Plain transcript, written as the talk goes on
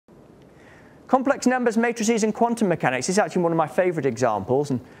Complex numbers, matrices, and quantum mechanics. This is actually one of my favorite examples,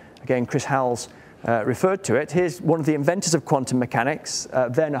 and again, Chris Howells referred to it. Here's one of the inventors of quantum mechanics,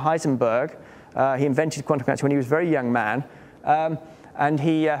 Werner Heisenberg. He invented quantum mechanics when he was a very young man, and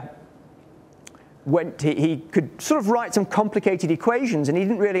he could sort of write some complicated equations, and he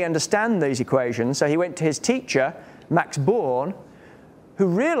didn't really understand these equations, so he went to his teacher, Max Born, who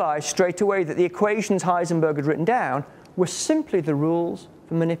realized straight away that the equations Heisenberg had written down were simply the rules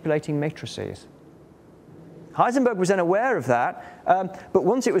for manipulating matrices. Heisenberg was unaware of that, but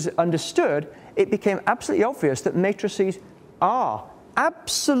once it was understood, it became absolutely obvious that matrices are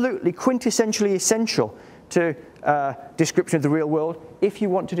absolutely quintessentially essential to description of the real world if you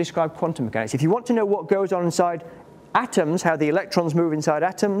want to describe quantum mechanics. If you want to know what goes on inside atoms, how the electrons move inside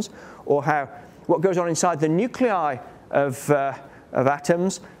atoms, or what goes on inside the nuclei of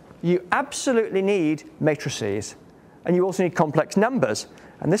atoms, you absolutely need matrices. And you also need complex numbers.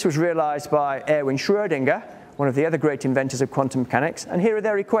 And this was realized by Erwin Schrödinger, one of the other great inventors of quantum mechanics. And here are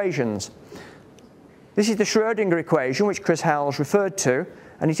their equations. This is the Schrödinger equation, which Chris Howells referred to.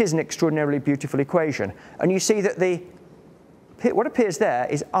 And it is an extraordinarily beautiful equation. And you see that what appears there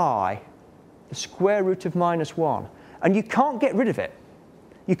is I, the square root of -1. And you can't get rid of it.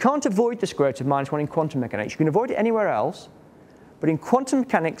 You can't avoid the square root of -1 in quantum mechanics. You can avoid it anywhere else. But in quantum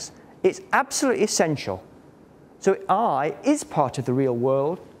mechanics, it's absolutely essential. So I is part of the real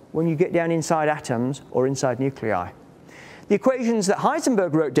world when you get down inside atoms or inside nuclei. The equations that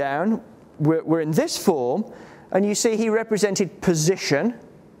Heisenberg wrote down were in this form. And you see he represented position,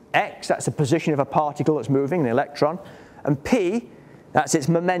 x, that's the position of a particle that's moving, an electron. And p, that's its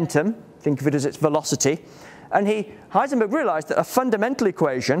momentum. Think of it as its velocity. And Heisenberg realized that a fundamental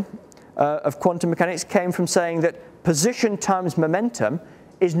equation of quantum mechanics came from saying that position times momentum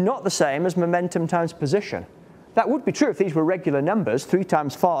is not the same as momentum times position. That would be true if these were regular numbers. 3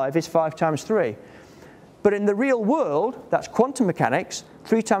 times 5 is 5 times 3. But in the real world, that's quantum mechanics,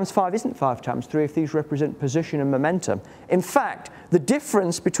 3 times 5 isn't 5 times 3 if these represent position and momentum. In fact, the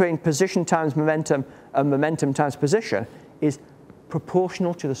difference between position times momentum and momentum times position is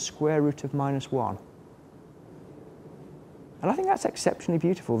proportional to the square root of -1. And I think that's exceptionally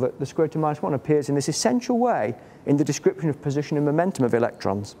beautiful, that the square root of -1 appears in this essential way in the description of position and momentum of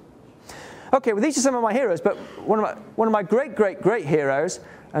electrons. Okay, well, these are some of my heroes, but one of my great heroes,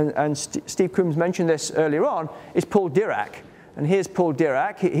 and Steve Coombs mentioned this earlier on, is Paul Dirac. And here's Paul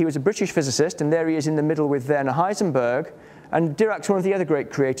Dirac. He was a British physicist, and there he is in the middle with Werner Heisenberg. And Dirac's one of the other great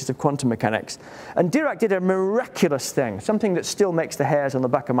creators of quantum mechanics. And Dirac did a miraculous thing, something that still makes the hairs on the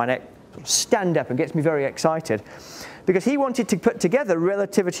back of my neck stand up and gets me very excited, because he wanted to put together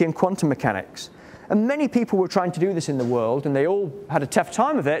relativity and quantum mechanics. And many people were trying to do this in the world, and they all had a tough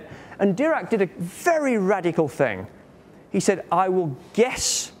time of it. And Dirac did a very radical thing. He said, I will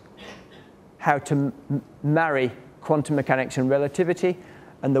guess how to marry quantum mechanics and relativity.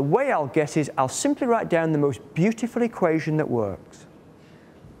 And the way I'll guess is I'll simply write down the most beautiful equation that works.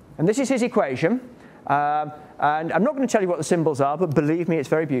 And this is his equation. And I'm not going to tell you what the symbols are, but believe me, it's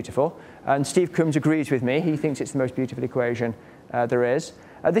very beautiful. And Steve Coombs agrees with me. He thinks it's the most beautiful equation there is.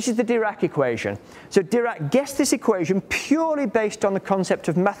 This is the Dirac equation. So Dirac guessed this equation purely based on the concept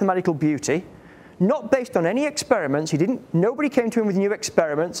of mathematical beauty, not based on any experiments. Nobody came to him with new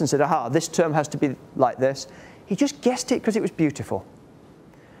experiments and said, aha, this term has to be like this. He just guessed it because it was beautiful.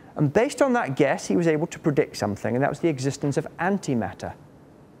 And based on that guess, he was able to predict something, and that was the existence of antimatter.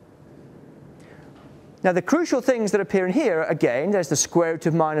 Now, the crucial things that appear in here, again, there's the square root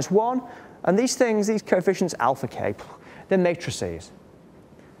of -1, and these things, these coefficients, alpha k, they're matrices.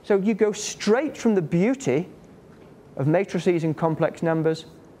 So you go straight from the beauty of matrices and complex numbers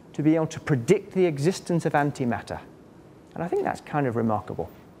to be able to predict the existence of antimatter. And I think that's kind of remarkable.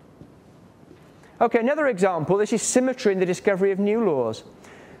 Okay, another example. This is symmetry in the discovery of new laws.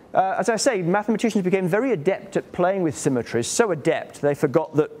 As I say, mathematicians became very adept at playing with symmetries, so adept they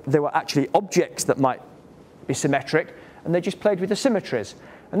forgot that there were actually objects that might be symmetric, and they just played with the symmetries.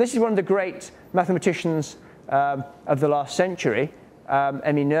 And this is one of the great mathematicians of the last century,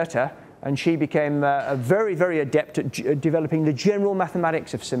 Emmy Noether, and she became very adept at developing the general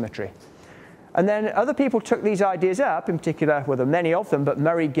mathematics of symmetry. And then other people took these ideas up, in particular, well, there are many of them, but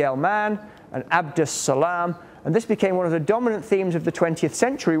Murray Gell-Mann and Abdus Salam. And this became one of the dominant themes of the 20th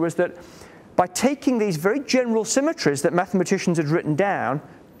century, was that by taking these very general symmetries that mathematicians had written down,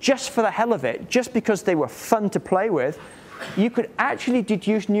 just for the hell of it, just because they were fun to play with, you could actually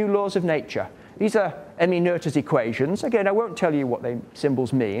deduce new laws of nature. These are Emmy Noether's equations. Again, I won't tell you what the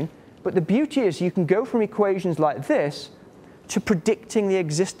symbols mean, but the beauty is you can go from equations like this to predicting the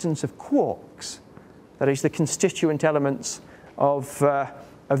existence of quarks, that is, the constituent elements of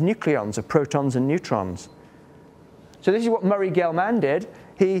of nucleons, of protons and neutrons. So this is what Murray-Gell-Mann did.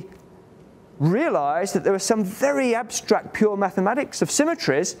 He realized that there was some very abstract pure mathematics of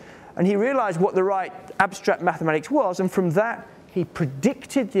symmetries, and he realized what the right abstract mathematics was, and from that he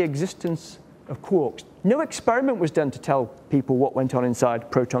predicted the existence of quarks. No experiment was done to tell people what went on inside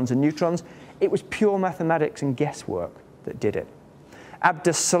protons and neutrons. It was pure mathematics and guesswork that did it.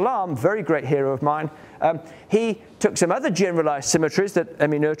 Abdus Salam, very great hero of mine, he took some other generalized symmetries that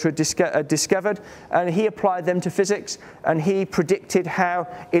Emmy Noether had discovered, and he applied them to physics, and he predicted how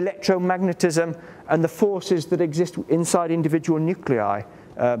electromagnetism and the forces that exist inside individual nuclei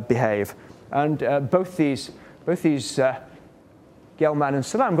behave. And both these Gell-Mann and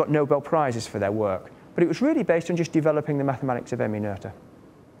Salam got Nobel Prizes for their work. But it was really based on just developing the mathematics of Emmy Noether.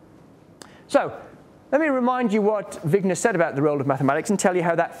 So let me remind you what Wigner said about the role of mathematics and tell you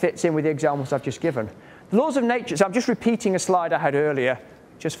how that fits in with the examples I've just given. The laws of nature, so I'm just repeating a slide I had earlier,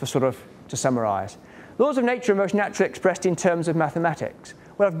 just for sort of to summarize. Laws of nature are most naturally expressed in terms of mathematics.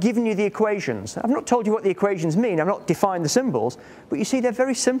 Well, I've given you the equations. I've not told you what the equations mean. I've not defined the symbols. But you see, they're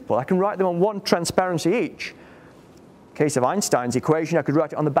very simple. I can write them on one transparency each. In the case of Einstein's equation, I could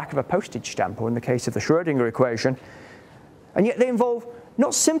write it on the back of a postage stamp, or in the case of the Schrödinger equation. And yet they involve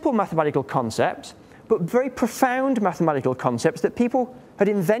not simple mathematical concepts, but very profound mathematical concepts that people had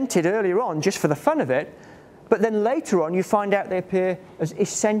invented earlier on just for the fun of it, but then later on you find out they appear as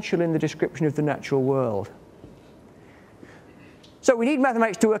essential in the description of the natural world. So we need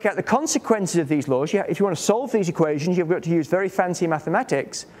mathematics to work out the consequences of these laws. If you want to solve these equations, you've got to use very fancy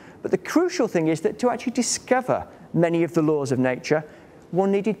mathematics, but the crucial thing is that to actually discover many of the laws of nature,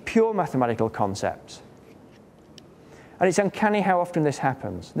 one needed pure mathematical concepts. And it's uncanny how often this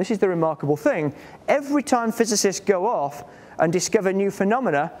happens. This is the remarkable thing. Every time physicists go off and discover new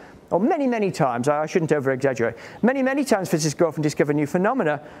phenomena, or many, many times, I shouldn't over-exaggerate, many, many times physicists go off and discover new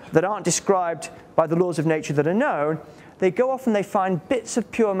phenomena that aren't described by the laws of nature that are known, they go off and they find bits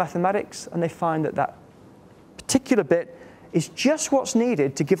of pure mathematics, and they find that that particular bit is just what's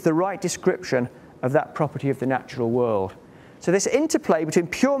needed to give the right description of that property of the natural world. So this interplay between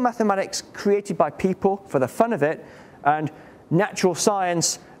pure mathematics created by people for the fun of it, and natural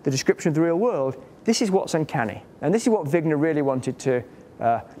science, the description of the real world, this is what's uncanny. And this is what Wigner really wanted to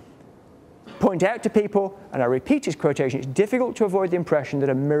point out to people. And I repeat his quotation, it's difficult to avoid the impression that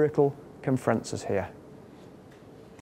a miracle confronts us here.